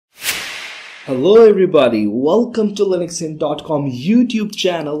Hello everybody, welcome to linuxin.com YouTube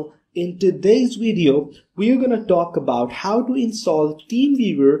channel. In today's video, we are going to talk about how to install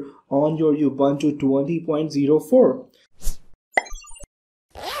TeamViewer on your Ubuntu 20.04.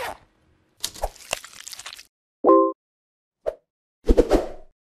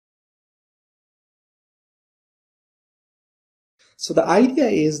 So the idea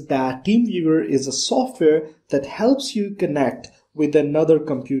is that TeamViewer is a software that helps you connect with another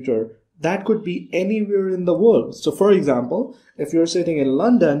computer. That could be anywhere in the world. So for example, if you're sitting in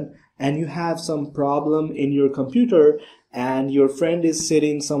London and you have some problem in your computer and your friend is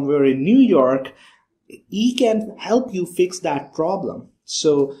sitting somewhere in New York, he can help you fix that problem.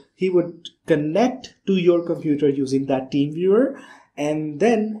 So he would connect to your computer using that TeamViewer, and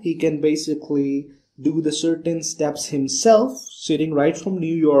then he can basically do the certain steps himself sitting right from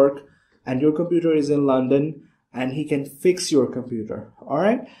New York, and your computer is in London, and he can fix your computer. All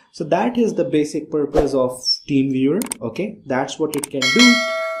right, so that is the basic purpose of TeamViewer. Okay, that's what it can do.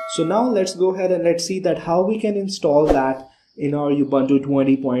 So now let's go ahead and let's see that how we can install that in our Ubuntu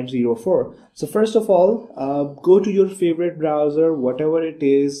 20.04. So first of all, go to your favorite browser, whatever it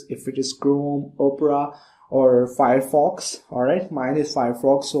is, if it is Chrome, Opera, or Firefox. All right, mine is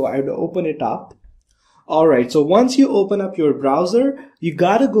Firefox, so I would open it up. Alright, so once you open up your browser, you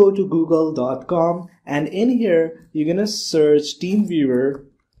gotta go to google.com, and in here, you're gonna search TeamViewer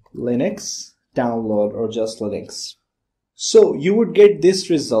Linux download or just Linux. So you would get this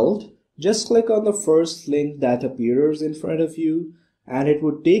result. Just click on the first link that appears in front of you, and it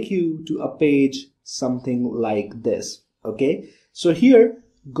would take you to a page something like this. Okay, so here,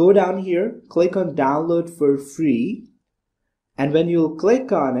 go down here, click on download for free, and when you'll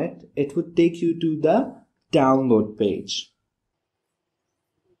click on it, it would take you to the download page.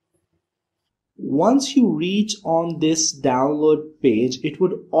 Once you reach on this download page, it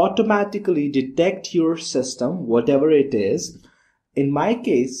would automatically detect your system, whatever it is. In my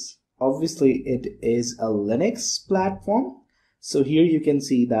case, obviously it is a Linux platform. So here you can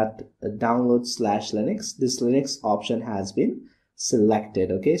see that download/Linux, this Linux option has been selected.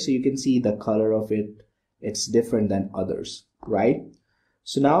 Okay, so you can see the color of it, it's different than others, right?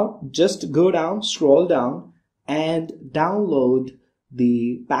 So now just go down, scroll down, and download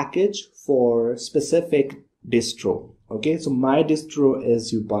the package for specific distro. Okay, so my distro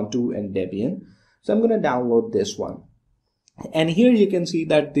is Ubuntu and Debian. So I'm going to download this one. And here you can see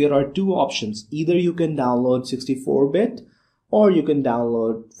that there are two options. Either you can download 64-bit or you can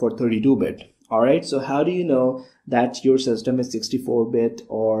download for 32-bit. All right, so how do you know that your system is 64-bit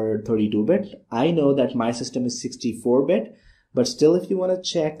or 32-bit? I know that my system is 64-bit. But still, if you want to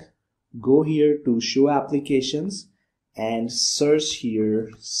check, go here to show applications and search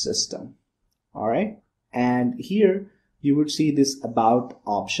here system. All right. And here you would see this about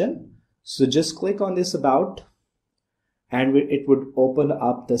option. So just click on this about and it would open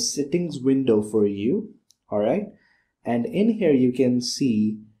up the settings window for you. All right. And in here you can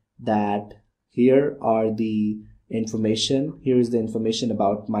see that here are the information. Here is the information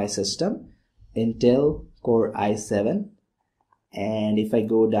about my system, Intel Core i7. And if I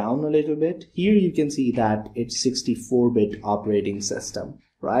go down a little bit, here you can see that it's 64-bit operating system,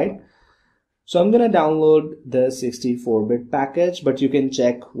 right? So I'm going to download the 64-bit package, but you can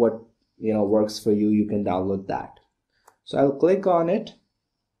check what works for you. You can download that. So I'll click on it.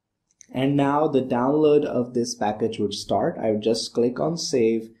 And now the download of this package would start. I would just click on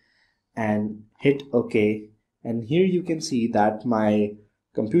save and hit OK. And here you can see that my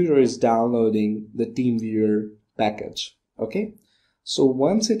computer is downloading the TeamViewer package. Okay, so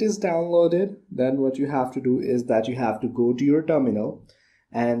once it is downloaded, then what you have to do is that you have to go to your terminal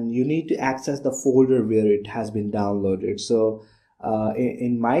and you need to access the folder where it has been downloaded. So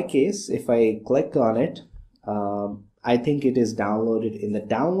in my case, if I click on it, I think it is downloaded in the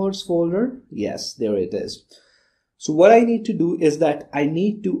downloads folder. Yes, there it is. So what I need to do is that I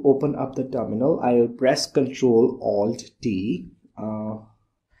need to open up the terminal. I will press Ctrl Alt T,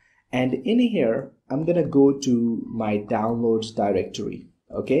 and in here I'm gonna go to my downloads directory.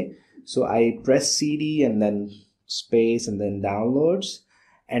 Okay, so I press CD and then space and then downloads,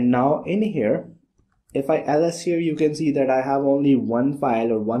 and now in here if I ls here, you can see that I have only one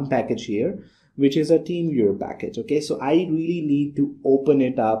file or one package here, which is a TeamViewer package. Okay, so I really need to open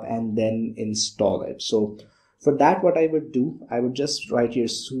it up and then install it. So for that, what I would do, I would just write here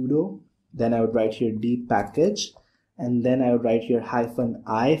sudo, then I would write here deep package, and then I would write here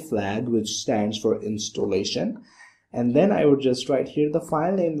 -i flag, which stands for installation. And then I would just write here the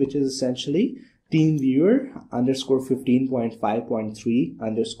file name, which is essentially TeamViewer _15.5.3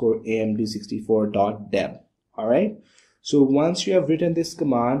 _AMD64.deb. All right. So once you have written this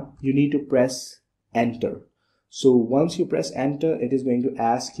command, you need to press enter. So once you press enter, it is going to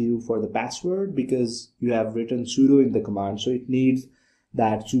ask you for the password because you have written sudo in the command. So it needs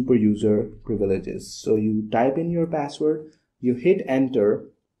that super user privileges. So you type in your password, you hit enter,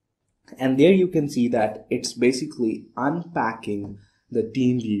 and there you can see that it's basically unpacking the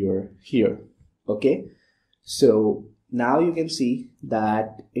TeamViewer here. Okay, so now you can see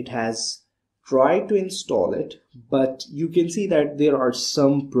that it has tried to install it, but you can see that there are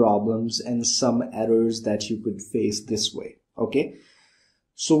some problems and some errors that you could face this way. Okay,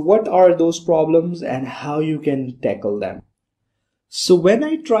 so what are those problems and how you can tackle them? So when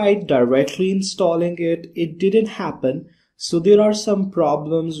I tried directly installing it, it didn't happen. So there are some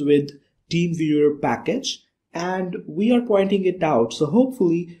problems with TeamViewer package, and we are pointing it out. So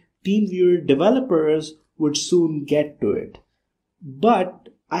hopefully TeamViewer developers would soon get to it. But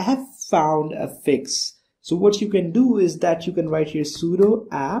I have found a fix. So what you can do is that you can write here sudo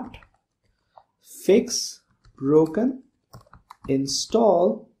apt fix broken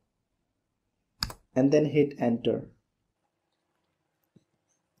install and then hit enter.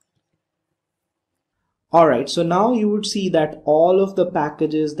 Alright, so now you would see that all of the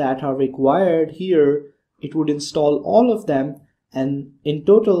packages that are required here, it would install all of them, and in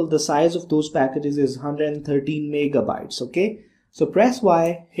total the size of those packages is 113 megabytes. Okay, so press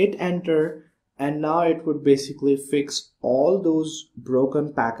Y, hit enter, and now it would basically fix all those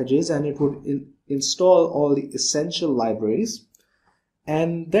broken packages and it would install all the essential libraries,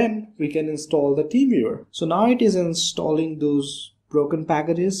 and then we can install the TeamViewer. So now it is installing those broken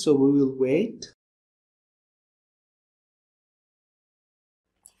packages, so we will wait.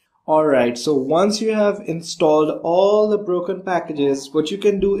 Alright, so once you have installed all the broken packages, what you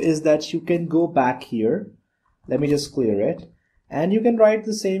can do is that you can go back here. Let me just clear it. And you can write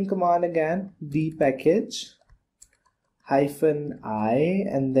the same command again, dpackage -i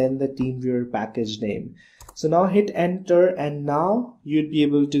and then the TeamViewer package name. So now hit enter, and now you'd be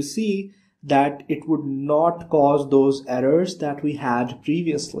able to see that it would not cause those errors that we had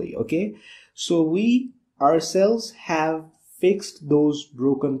previously. Okay, so we ourselves have fixed those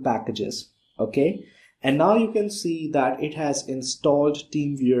broken packages. Okay, and now you can see that it has installed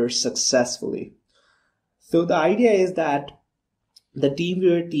TeamViewer successfully. So the idea is that the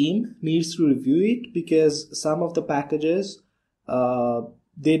TeamViewer team needs to review it because some of the packages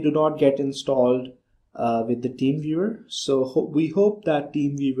they do not get installed with the TeamViewer. So we hope that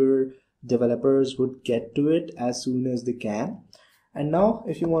TeamViewer developers would get to it as soon as they can. And now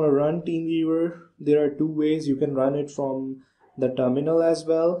if you want to run TeamViewer, there are two ways. You can run it from the terminal as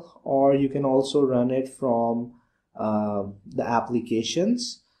well, or you can also run it from the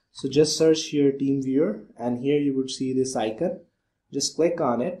applications. So just search here TeamViewer, and here you would see this icon. Just click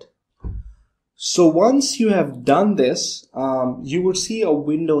on it. So once you have done this, you would see a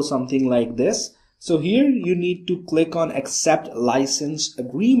window something like this. So here you need to click on accept license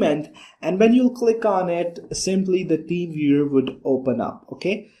agreement, and when you click on it, simply the TeamViewer would open up.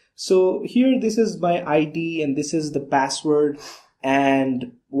 Okay, so here this is my ID and this is the password,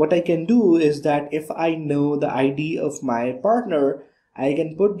 and what I can do is that if I know the ID of my partner, I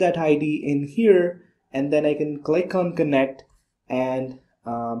can put that ID in here, and then I can click on connect, and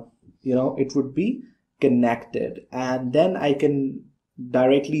it would be connected, and then I can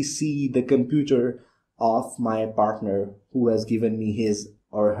directly see the computer of my partner who has given me his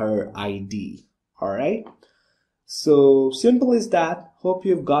or her ID. Alright, so simple as that. Hope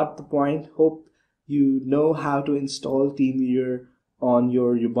you've got the point. Hope you know how to install TeamViewer on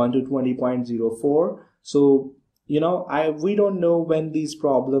your Ubuntu 20.04. So we don't know when these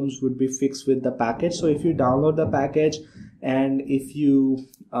problems would be fixed with the package. So if you download the package and if you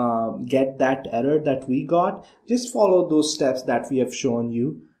get that error that we got, just follow those steps that we have shown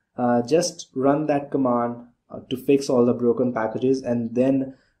you. Just run that command to fix all the broken packages, and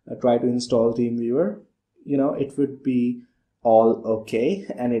then try to install TeamViewer. It would be all okay,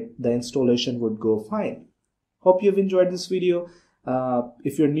 and the installation would go fine. Hope you've enjoyed this video.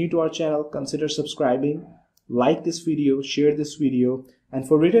 If you're new to our channel, consider subscribing, like this video, share this video, and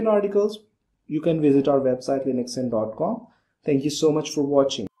for written articles, you can visit our website linuxin.com. Thank you so much for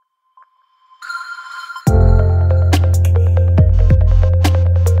watching.